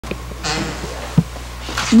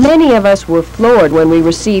Many of us were floored when we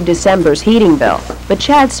received December's heating bill, but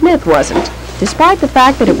Chad Smith wasn't, despite the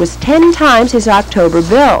fact that it was 10 times his October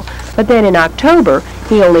bill. But then in October,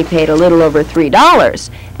 he only paid a little over $3,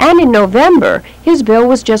 and in November, his bill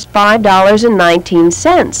was just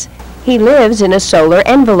 $5.19. He lives in a solar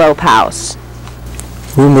envelope house.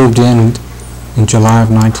 We moved in July of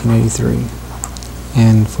 1983,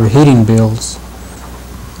 and for heating bills,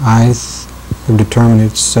 I have determined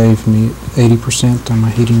it's saved me 80% on my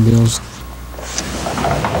heating bills.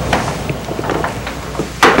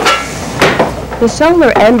 The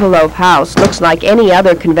solar envelope house looks like any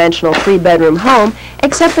other conventional three-bedroom home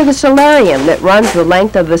except for the solarium that runs the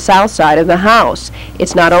length of the south side of the house.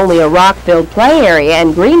 It's not only a rock-filled play area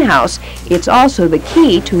and greenhouse, it's also the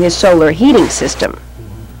key to his solar heating system.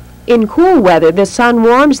 In cool weather, the sun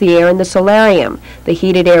warms the air in the solarium. The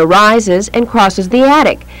heated air rises and crosses the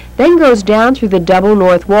attic, then goes down through the double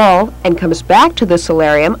north wall and comes back to the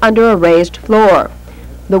solarium under a raised floor.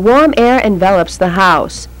 The warm air envelops the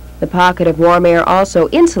house. The pocket of warm air also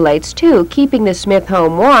insulates, too, keeping the Smith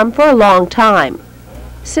home warm for a long time.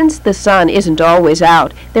 Since the sun isn't always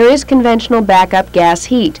out, there is conventional backup gas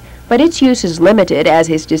heat, but its use is limited, as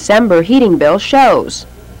his December heating bill shows.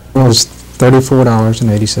 It was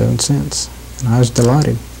 $34.87, and I was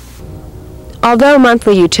delighted. Although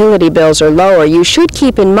monthly utility bills are lower, you should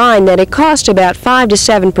keep in mind that it costs about 5 to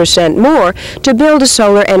 7% more to build a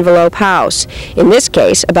solar envelope house. In this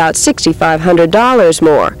case, about $6,500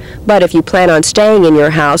 more. But if you plan on staying in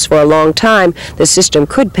your house for a long time, the system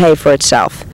could pay for itself.